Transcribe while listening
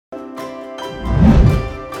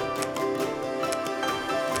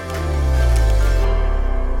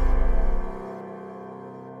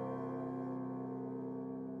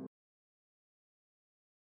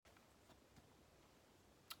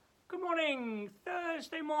morning,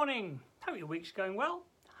 Thursday morning. Hope your week's going well.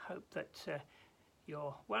 Hope that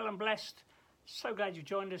you're well and blessed. So glad you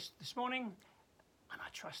joined us this morning, and I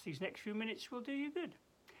trust these next few minutes will do you good.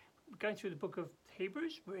 We're going through the book of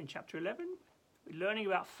Hebrews. We're in chapter 11. We're learning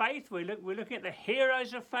about faith. We're looking at the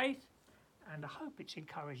heroes of faith, and I hope it's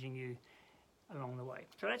encouraging you along the way.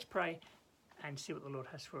 So let's pray and see what the Lord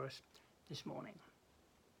has for us this morning.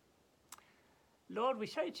 Lord, we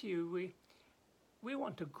say to you, we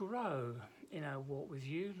want to grow in our walk with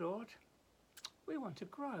you, Lord. We want to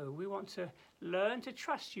grow. We want to learn to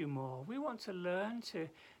trust you more. We want to learn to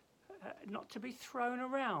not to be thrown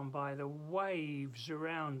around by the waves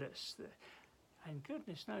around us. And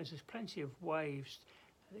goodness knows there's plenty of waves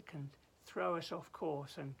that can throw us off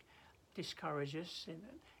course and discourage us in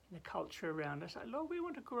the culture around us. Lord, we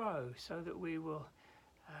want to grow so that we will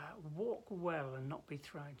walk well and not be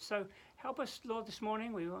thrown. So help us, Lord, this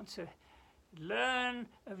morning. We want to learn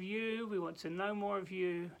of you. We want to know more of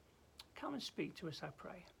you. Come and speak to us, I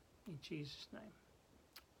pray. In Jesus' name.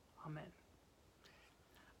 Amen.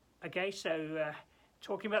 Okay, so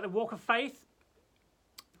talking about the walk of faith,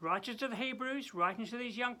 writers to the Hebrews, writing to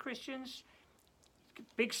these young Christians,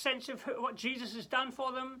 big sense of what Jesus has done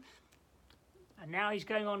for them. And now he's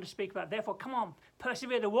going on to speak about, therefore, come on,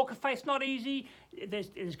 persevere. The walk of faith's not easy. There's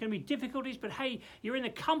going to be difficulties, but hey, you're in the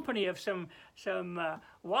company of some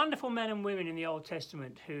wonderful men and women in the Old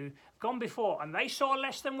Testament who've gone before, and they saw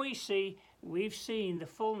less than we see. We've seen the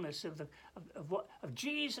fullness of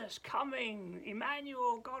Jesus coming,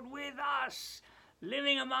 Emmanuel, God with us,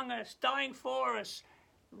 living among us, dying for us,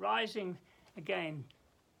 rising again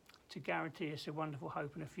to guarantee us a wonderful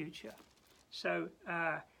hope and a future. So,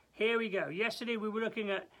 here we go. Yesterday we were looking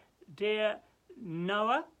at dear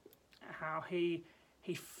Noah, how he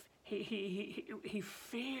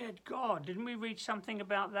feared God. Didn't we read something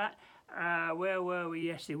about that? Where were we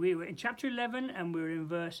yesterday? We were in chapter 11 and we were in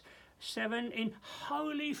verse 7. In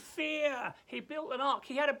holy fear, he built an ark.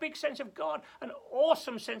 He had a big sense of God, an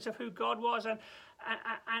awesome sense of who God was, and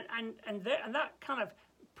that kind of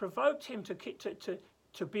provoked him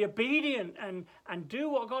to be obedient and do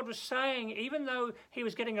what God was saying, even though he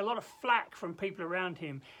was getting a lot of flack from people around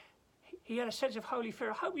him. He had a sense of holy fear.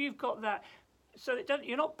 I hope you've got that, so that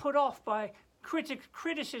you're not put off by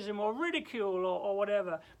criticism or ridicule or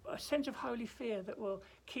whatever, but a sense of holy fear that will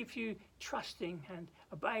keep you trusting and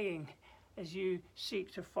obeying as you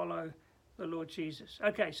seek to follow the Lord Jesus.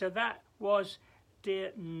 Okay, so that was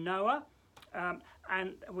dear Noah.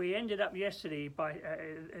 And we ended up yesterday by,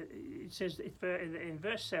 it says in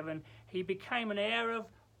verse 7, he became an heir of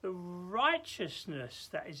the righteousness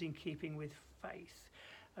that is in keeping with faith.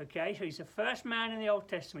 Okay, so he's the first man in the Old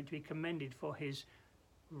Testament to be commended for his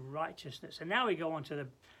righteousness. And now we go on to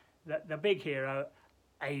the big hero,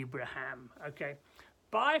 Abraham. Okay,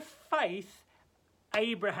 by faith,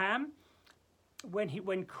 Abraham,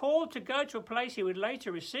 when called to go to a place he would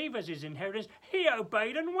later receive as his inheritance, he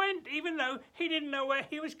obeyed and went, even though he didn't know where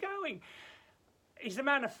he was going. He's the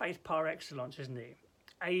man of faith par excellence, isn't he?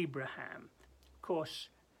 Abraham, of course,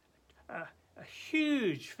 a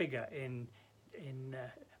huge figure in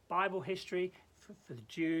Bible history for the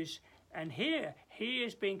Jews, and here he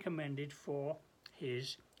is being commended for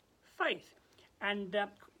his faith. And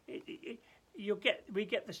we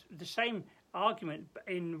get the same argument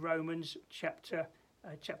in Romans chapters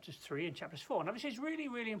 3 and chapters 4. Now this is really,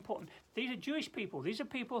 really important. These are Jewish people. These are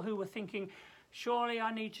people who were thinking, surely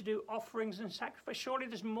I need to do offerings and sacrifice. Surely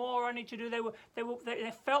there's more I need to do.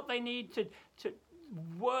 They felt they need to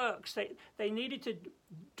works. They needed to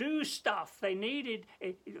do stuff. They needed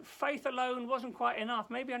faith alone wasn't quite enough.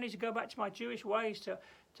 Maybe I need to go back to my Jewish ways to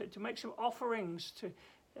make some offerings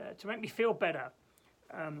to make me feel better.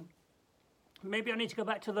 Maybe I need to go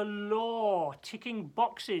back to the law, ticking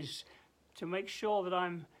boxes to make sure that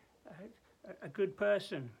I'm a good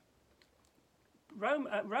person.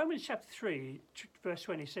 Romans chapter 3, verse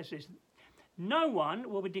 20 says this, no one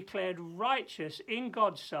will be declared righteous in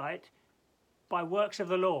God's sight by works of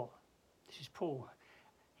the law. This is Paul,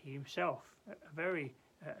 he himself, a very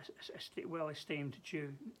well-esteemed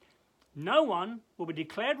Jew. No one will be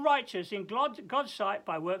declared righteous in God's sight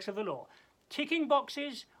by works of the law. Ticking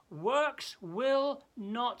boxes, works will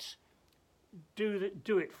not do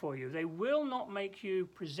it for you. They will not make you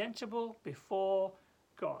presentable before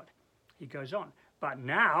God. He goes on. But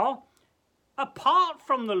now, apart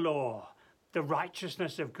from the law, the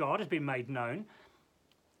righteousness of God has been made known.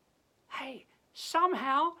 Hey,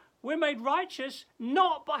 somehow we're made righteous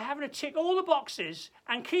not by having to tick all the boxes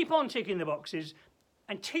and keep on ticking the boxes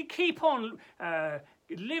and keep on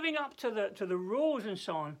living up to the rules and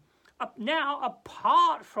so on. Now,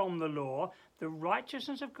 apart from the law, the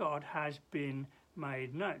righteousness of God has been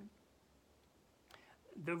made known.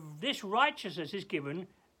 This righteousness is given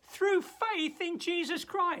through faith in Jesus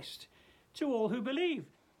Christ to all who believe.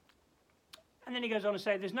 And then he goes on to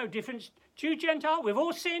say, there's no difference, Jew, Gentile, we've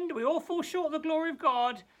all sinned, we all fall short of the glory of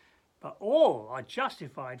God, but all are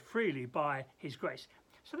justified freely by his grace.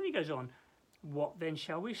 So then he goes on, what then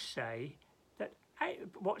shall we say that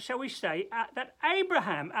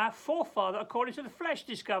Abraham, our forefather, according to the flesh,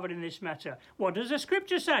 discovered in this matter? What does the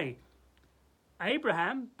scripture say?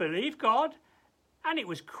 Abraham believed God, and it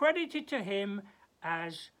was credited to him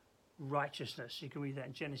as righteousness. You can read that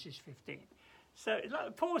in Genesis 15. So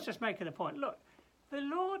Paul's just making a point. Look, the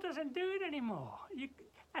law doesn't do it anymore.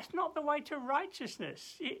 That's not the way to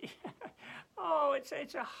righteousness.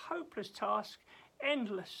 It's a hopeless task,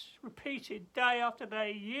 endless, repeated day after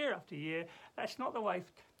day, year after year. That's not the way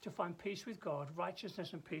to find peace with God,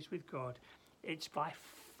 righteousness and peace with God. It's by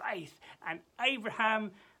faith. And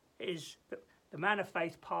Abraham is the man of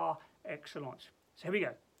faith par excellence. So here we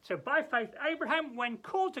go. So by faith, Abraham, when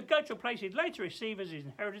called to go to a place he'd later receive as his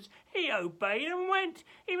inheritance, he obeyed and went,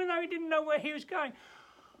 even though he didn't know where he was going.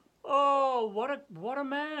 Oh, what a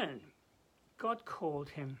man. God called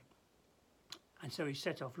him. And so he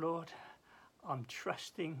set off, Lord, I'm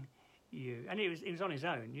trusting you. And he was on his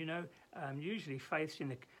own, you know. Usually faith's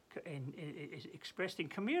is expressed in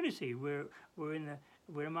community. We're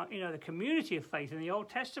among, the community of faith in the Old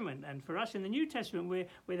Testament, and for us in the New Testament,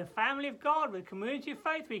 we're the family of God, we're the community of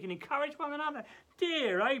faith. We can encourage one another.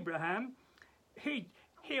 Dear Abraham, he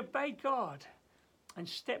obeyed God and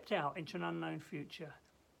stepped out into an unknown future.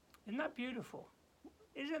 Isn't that beautiful?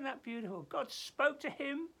 Isn't that beautiful? God spoke to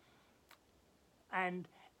him, and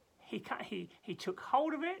he took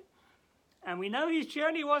hold of it. And we know his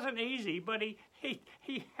journey wasn't easy, but he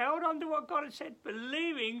held on to what God had said,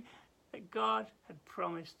 believing that God had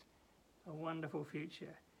promised a wonderful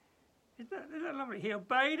future. Isn't that lovely? He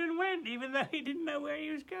obeyed and went, even though he didn't know where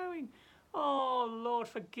he was going. Oh, Lord,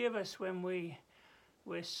 forgive us when we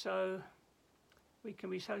can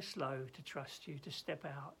be so slow to trust you, to step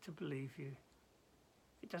out, to believe you.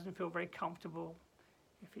 It doesn't feel very comfortable.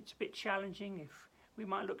 If it's a bit challenging, if we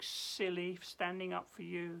might look silly standing up for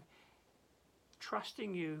you,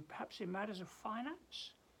 trusting you, perhaps in matters of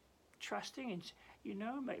finance, trusting in,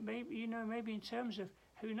 maybe in terms of,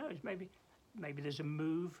 who knows, maybe there's a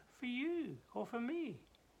move for you or for me.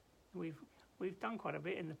 We've done quite a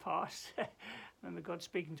bit in the past. Remember God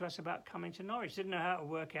speaking to us about coming to Norwich. Didn't know how it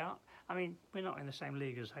would work out. I mean, we're not in the same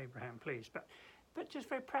league as Abraham, please, but just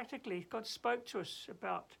very practically, God spoke to us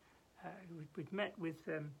about. We'd met with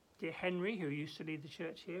dear Henry, who used to lead the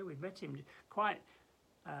church here. We'd met him quite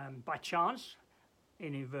by chance,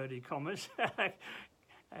 in inverted commas.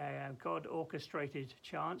 God orchestrated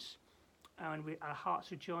chance, and our hearts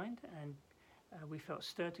were joined, and we felt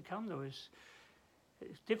stirred to come. It was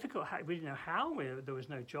difficult. We didn't know how. There was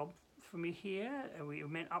no job for me here. We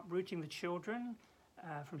meant uprooting the children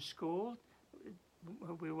from school.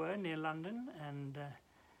 We were near London, and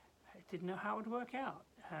I didn't know how it would work out.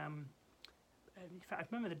 In fact, I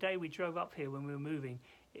remember the day we drove up here when we were moving.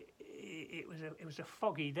 It was a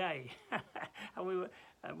foggy day, and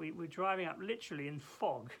we were driving up literally in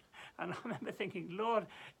fog. And I remember thinking, Lord,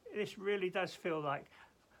 this really does feel like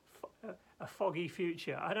a foggy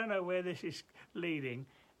future. I don't know where this is leading,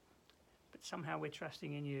 but somehow we're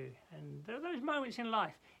trusting in you. And there are those moments in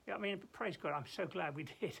life. I mean, praise God, I'm so glad we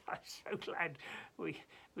did. I'm so glad we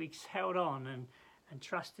held on and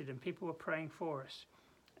trusted, and people were praying for us.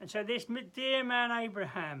 And so this dear man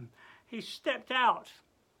Abraham, he stepped out.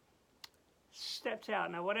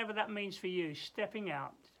 Now, whatever that means for you, stepping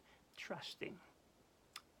out, trusting,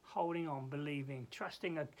 holding on, believing,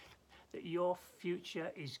 trusting that your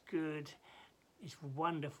future is good, is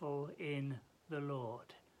wonderful in the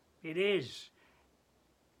Lord. It is.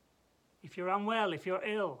 If you're unwell, if you're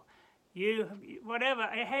ill, whatever,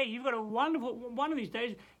 hey, you've got a wonderful, one of these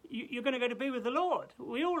days, you're going to go to be with the Lord.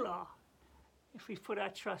 We all are. If we put our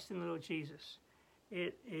trust in the Lord Jesus,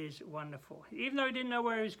 it is wonderful. Even though he didn't know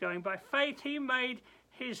where he was going, by faith he made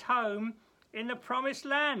his home in the promised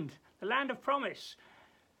land, the land of promise.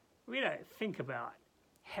 We don't think about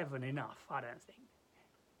heaven enough, I don't think.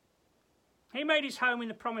 He made his home in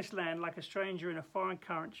the promised land like a stranger in a foreign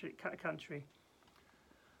country.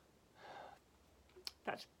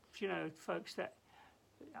 That's, folks, that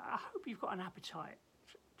I hope you've got an appetite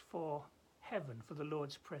for heaven, for the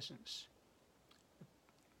Lord's presence.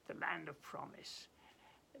 The land of promise,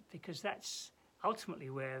 because that's ultimately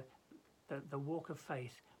where the walk of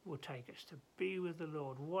faith will take us to be with the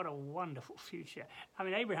Lord. What a wonderful future. I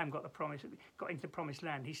mean, Abraham got into the promised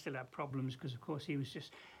land. He still had problems because, of course, he was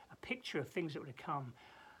just a picture of things that would have come.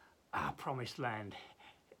 Our promised land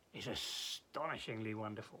is astonishingly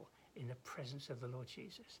wonderful in the presence of the Lord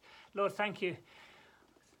Jesus. Lord, thank you.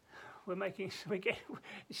 We're getting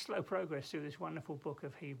slow progress through this wonderful book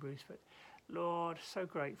of Hebrews, but Lord, so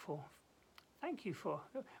grateful. Thank you for,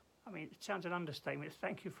 I mean, it sounds an understatement.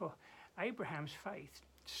 Thank you for Abraham's faith,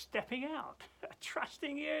 stepping out,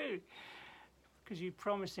 trusting you, because you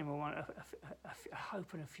promised him a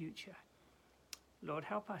hope and a future. Lord,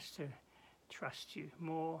 help us to trust you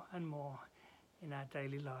more and more in our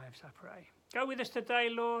daily lives, I pray. Go with us today,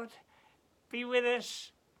 Lord. Be with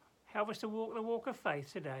us. Help us to walk the walk of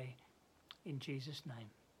faith today. In Jesus' name.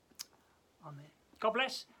 Amen. God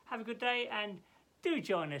bless. Have a good day, and do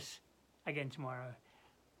join us again tomorrow.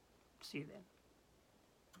 See you then.